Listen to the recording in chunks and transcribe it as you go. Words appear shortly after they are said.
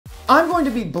I'm going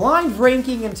to be blind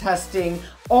ranking and testing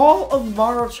all of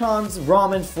Maruchan's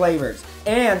ramen flavors.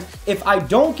 And if I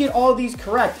don't get all of these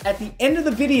correct, at the end of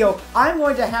the video, I'm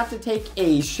going to have to take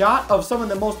a shot of some of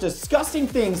the most disgusting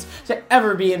things to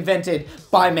ever be invented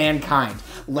by mankind.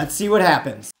 Let's see what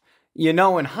happens. You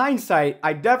know, in hindsight,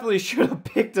 I definitely should have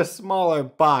picked a smaller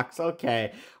box.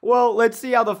 Okay, well, let's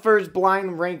see how the first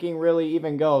blind ranking really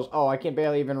even goes. Oh, I can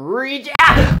barely even reach.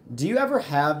 Ah! Do you ever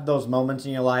have those moments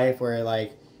in your life where,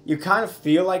 like, you kind of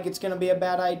feel like it's going to be a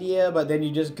bad idea, but then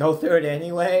you just go through it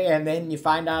anyway, and then you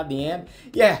find out at the end?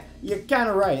 Yeah, you're kind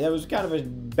of right. That was kind of a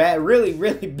bad, really,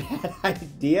 really bad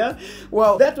idea.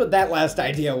 Well, that's what that last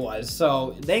idea was.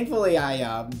 So, thankfully,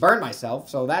 I burned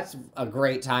myself, so that's a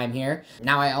great time here.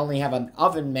 Now I only have an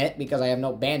oven mitt because I have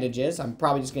no bandages. I'm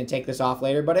probably just going to take this off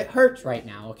later, but it hurts right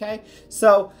now, okay?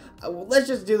 So, let's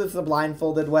just do this the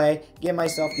blindfolded way, give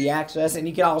myself the access, and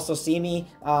you can also see me.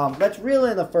 Let's reel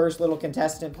in the first little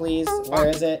contestant, please. Where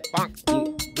is it?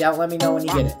 Yeah, let me know when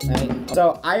you get it. Right?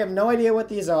 So, I have no idea what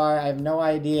these are. I have no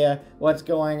idea what's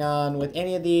going on with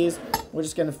any of these. We're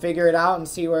just going to figure it out and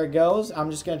see where it goes.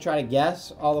 I'm just going to try to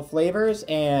guess all the flavors,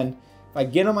 and if I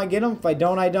get them, I get them. If I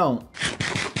don't, I don't.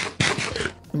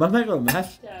 Am I making a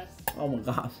mess? Yes. Oh my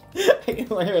god.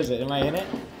 Where is it? Am I in it?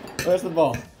 Where's the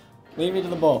bowl? Lead me to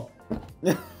the bowl.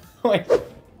 Wait.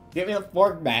 Give me the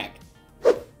fork back.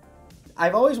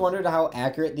 I've always wondered how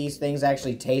accurate these things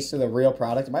actually taste to the real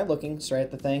product. Am I looking straight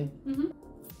at the thing? Mm-hmm.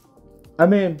 I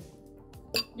mean...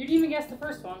 You didn't even guess the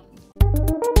first one.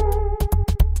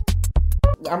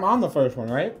 I'm on the first one,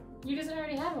 right? You just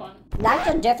already had one. That's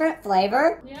a different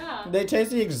flavor? Yeah. They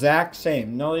taste the exact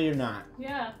same. No, you're not.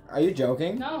 Yeah. Are you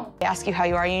joking? No. They ask you how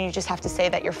you are, and you just have to say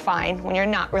that you're fine when you're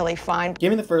not really fine.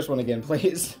 Give me the first one again,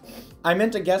 please. I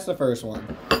meant to guess the first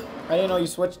one. I didn't know you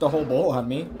switched the whole bowl on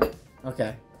me.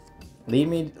 Okay. Lead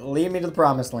me to the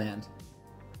promised land.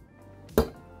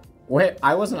 Wait,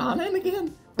 I wasn't on it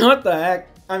again? What the heck?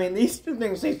 I mean, these two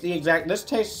things taste the exact... This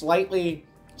tastes slightly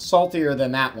saltier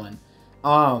than that one.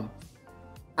 I'm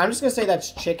just gonna say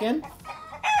that's chicken.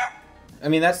 I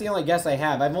mean, that's the only guess I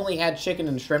have. I've only had chicken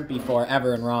and shrimp before,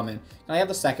 ever in ramen. Can I have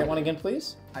the second one again,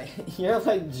 please? You're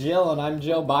like Jill and I'm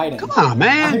Joe Biden. Come on,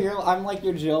 man. I'm like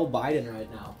your Jill Biden right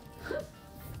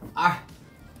now.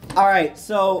 Alright,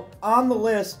 so on the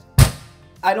list,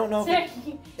 I don't know if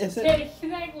is it... Take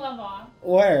that glove off.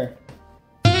 Where?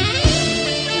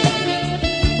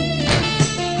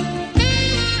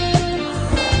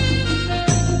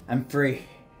 I'm free.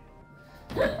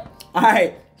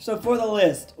 Alright, so for the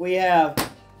list, we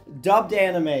have dubbed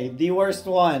anime, the worst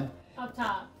one. Up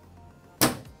top.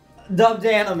 Dubbed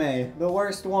anime, the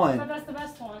worst one. But that's the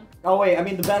best one. Oh wait, I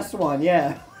mean the best one,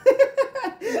 yeah.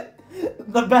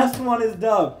 The best one is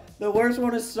dubbed. The worst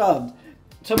one is subbed.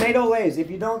 Tomato Lays,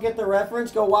 if you don't get the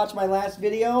reference, go watch my last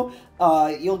video.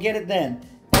 You'll get it then.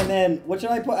 And then, what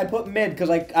should I put? I put mid, because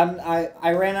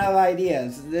I ran out of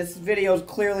ideas. This video is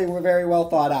clearly very well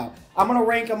thought out. I'm going to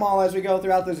rank them all as we go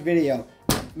throughout this video.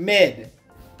 Mid.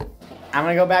 I'm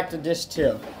going to go back to dish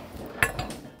 2.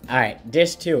 Alright,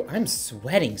 dish 2. I'm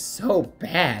sweating so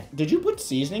bad. Did you put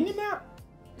seasoning in that?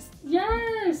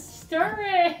 Yes! Stir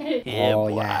it! Oh,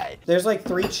 yeah. There's like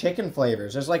 3 chicken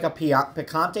flavors. There's like a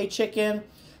picante chicken,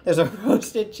 there's a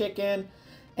roasted chicken,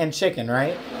 and chicken,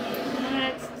 right?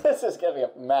 This is gonna be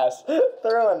a mess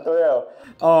through and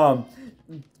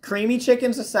through. Creamy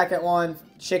chicken's the second one.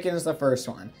 Chicken's the first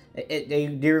one. Do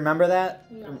you remember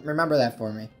that? No. Remember that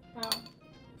for me. Oh.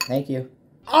 Thank you.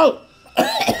 Oh!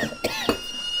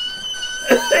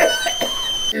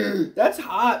 That's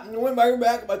hot. It went right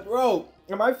back in my throat.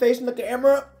 Am I facing the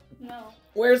camera? No.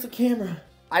 Where's the camera?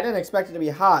 I didn't expect it to be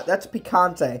hot. That's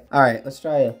picante. All right, let's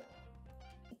try it.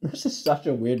 This is such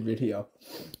a weird video.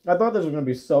 I thought this was gonna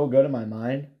be so good in my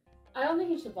mind. I don't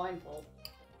think you should blindfold.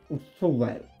 It's too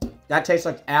late. That tastes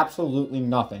like absolutely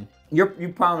nothing. You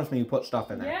promised me you put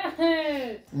stuff in there.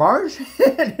 Yes! Marge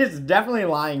is definitely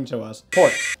lying to us.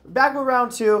 Pork. Back with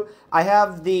round 2. I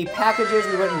have the packages.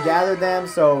 We went and gathered them.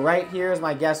 So right here is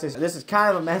my guess. This is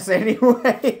kind of a mess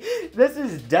anyway. This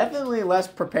is definitely less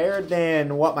prepared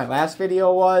than what my last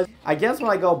video was. I guess when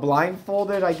I go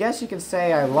blindfolded, I guess you can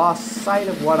say I lost sight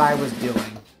of what I was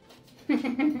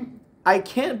doing. I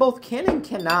both can and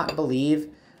cannot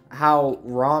believe how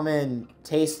ramen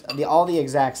tastes all the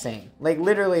exact same. Like,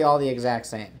 literally all the exact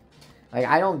same. Like,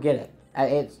 I don't get it.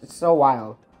 It's so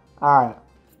wild. Alright.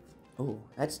 Ooh,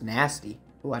 that's nasty.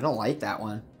 Ooh, I don't like that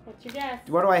one. What's your guess?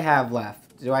 What do I have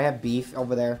left? Do I have beef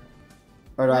over there?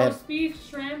 Or do I have... Roast beef,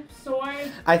 shrimp,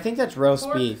 soy. I think that's roast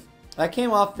pork? beef. That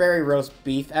came off very roast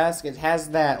beef-esque. It has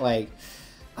that, like...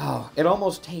 Oh, it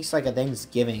almost tastes like a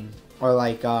Thanksgiving. Or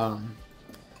like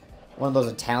one of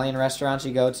those Italian restaurants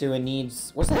you go to and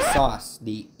needs, what's that sauce?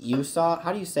 The U sauce?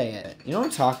 How do you say it? You know what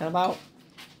I'm talking about?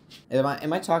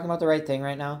 Am I talking about the right thing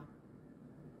right now?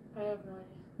 I have no idea.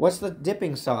 What's the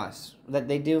dipping sauce that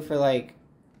they do for like...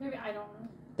 Maybe I don't know.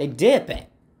 They dip it.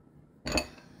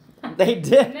 They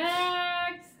dip.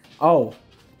 Next! Oh,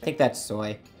 I think that's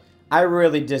soy. I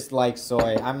really dislike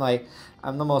soy.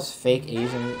 I'm the most fake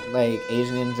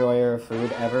Asian enjoyer of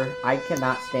food ever. I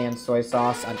cannot stand soy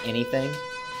sauce on anything.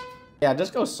 Yeah,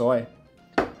 just go soy.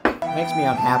 Makes me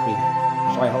unhappy.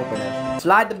 So I hope it is.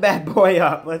 Slide the bad boy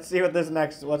up. Let's see what's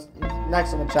next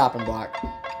on the chopping block.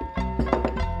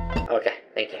 Okay,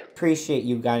 thank you. Appreciate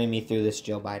you guiding me through this,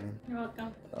 Joe Biden. You're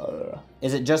welcome.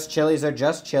 Is it just chili? Is there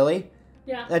just chili?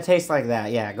 Yeah. That tastes like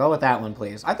that. Yeah, go with that one,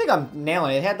 please. I think I'm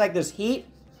nailing it. It had like this heat.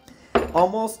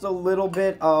 Almost a little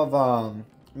bit of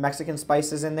Mexican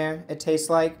spices in there, it tastes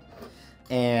like.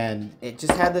 And it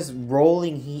just had this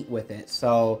rolling heat with it.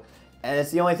 So, and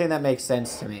it's the only thing that makes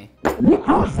sense to me.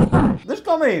 This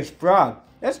gummy is strong.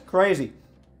 That's crazy.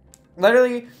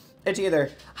 Literally, it's either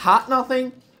hot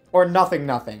nothing or nothing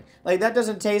nothing. Like, that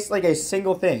doesn't taste like a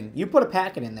single thing. You put a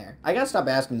packet in there. I gotta stop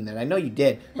asking you that. I know you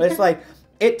did. But it's like...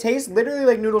 It tastes literally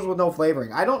like noodles with no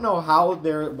flavoring. I don't know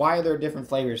why there are different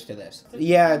flavors to this.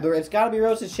 Yeah, it's got to be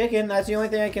roasted chicken. That's the only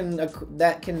thing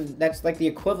that's like the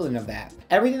equivalent of that.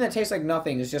 Everything that tastes like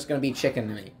nothing is just going to be chicken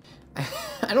to me.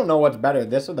 I don't know what's better,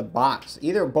 this or the box.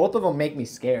 Both of them make me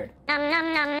scared.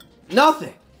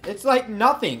 Nothing. It's like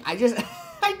nothing. I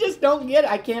just don't get it.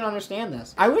 I can't understand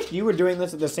this. I wish you were doing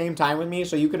this at the same time with me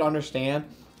so you could understand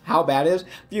how bad it is.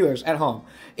 Viewers at home,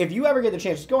 if you ever get the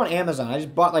chance, just go on Amazon. I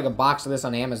just bought like a box of this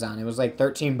on Amazon. It was like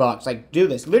 13 bucks. Like, do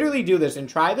this. Literally do this and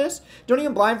try this. Don't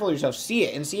even blindfold yourself. See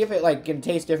it and see if it like can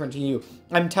taste different to you.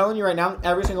 I'm telling you right now,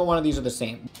 every single one of these are the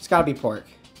same. It's gotta be pork.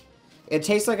 It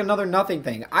tastes like another nothing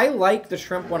thing. I like the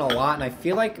shrimp one a lot, and I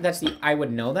feel like I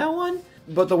would know that one.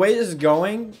 But the way this is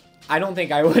going, I don't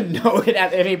think I would know it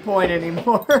at any point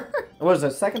anymore. What is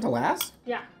it, second to last?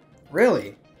 Yeah.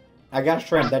 Really? I got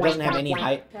shrimp. That doesn't have any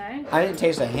height. Okay. I didn't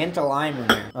taste a hint of lime in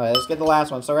there. All right, let's get the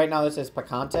last one. So right now this is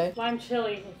picante. Lime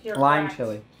chili, if you're Lime correct.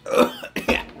 chili.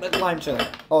 Yeah, that's lime chili.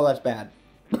 Oh, that's bad.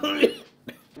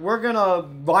 We're gonna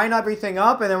line everything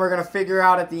up, and then we're gonna figure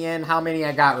out at the end how many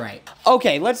I got right.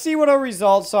 Okay, let's see what our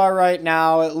results are right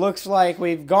now. It looks like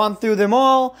we've gone through them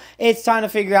all. It's time to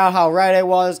figure out how right I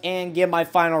was and give my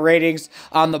final ratings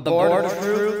on the board of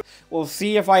truth. We'll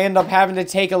see if I end up having to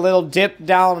take a little dip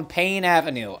down Payne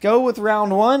Avenue. Go with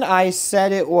round one. I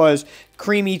said it was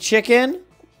creamy chicken.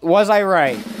 Was I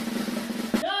right?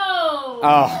 No!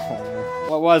 Oh,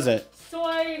 what was it?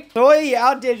 Soy. Soy, you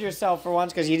outdid yourself for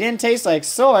once because you didn't taste like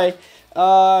soy.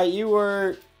 You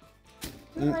were...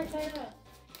 Who did I say that?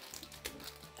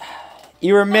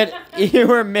 You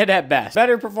were mid at best.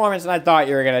 Better performance than I thought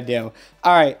you were gonna do.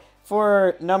 All right,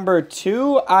 for number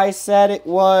 2, I said it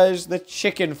was the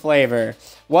chicken flavor.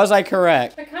 Was I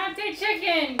correct? Picante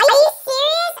chicken. Are you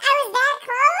serious? I was that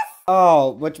close?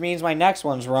 Oh, which means my next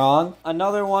one's wrong.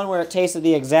 Another one where it tasted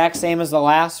the exact same as the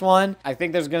last one. I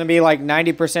think there's gonna be like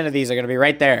 90% of these are gonna be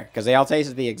right there because they all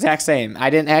tasted the exact same.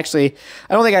 I don't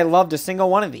think I loved a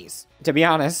single one of these, to be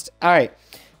honest. All right,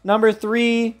 number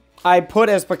 3, I put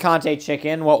as picante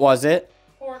chicken. What was it?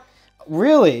 Pork.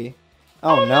 Really?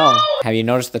 Oh no. Have you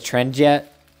noticed the trend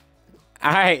yet?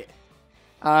 All right.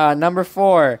 Number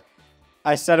 4,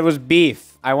 I said it was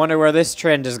beef. I wonder where this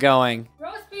trend is going.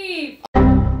 Roast beef.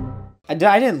 I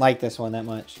didn't like this one that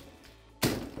much.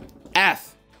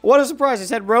 F. What a surprise. I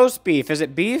said roast beef. Is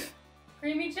it beef?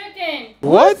 Creamy chicken.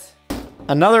 What?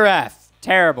 Another F.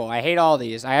 Terrible. I hate all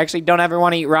these. I actually don't ever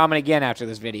want to eat ramen again after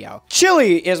this video.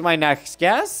 Chili is my next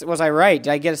guess. Was I right?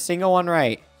 Did I get a single one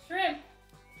right? Shrimp.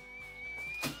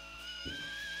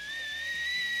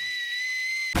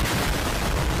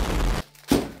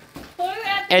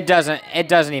 It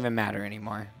doesn't even matter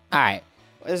anymore. All right.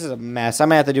 This is a mess. I'm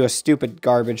gonna have to do a stupid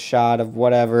garbage shot of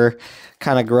whatever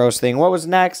kind of gross thing. What was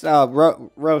next?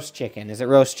 Roast chicken. Is it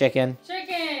roast chicken?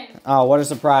 Chicken. Oh, what a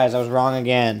surprise. I was wrong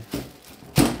again.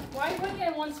 Why are you putting it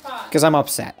in one spot? Because I'm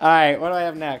upset. All right, what do I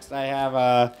have next? I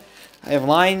have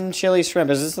lime chili shrimp.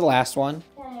 Is this the last one?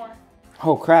 4 more.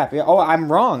 Oh, crap. Yeah. Oh,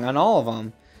 I'm wrong on all of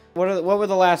them. What were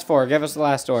the last 4? Give us the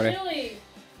last order. Chili.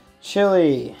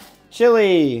 Chili.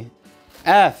 Chili.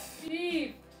 F.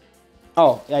 Beef.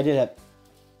 Oh, yeah, I did it.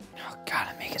 Oh, God,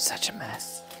 I'm making such a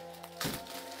mess.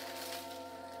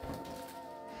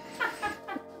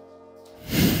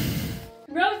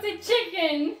 Roasted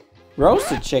chicken.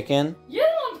 Roasted chicken? You're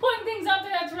the one putting things up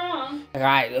there that's wrong. All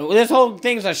right, this whole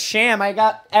thing's a sham. I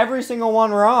got every single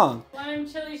one wrong. Lime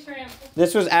chili shrimp.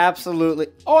 This was absolutely...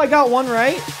 Oh, I got one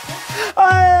right?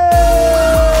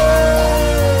 Hey!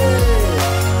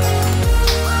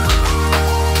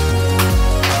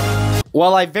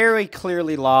 Well, I very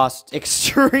clearly lost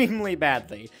extremely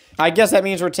badly. I guess that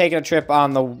means we're taking a trip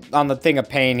on the thing of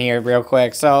pain here real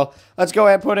quick. So let's go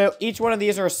ahead and put it. Each one of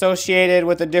these are associated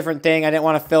with a different thing. I didn't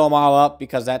want to fill them all up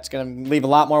because that's going to leave a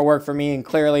lot more work for me. And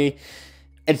clearly,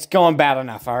 it's going bad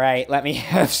enough, all right? Let me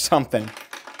have something.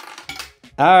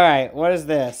 All right, what is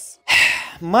this?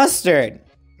 Mustard,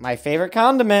 my favorite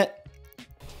condiment.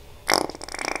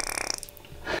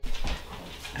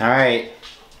 All right,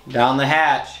 down the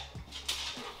hatch.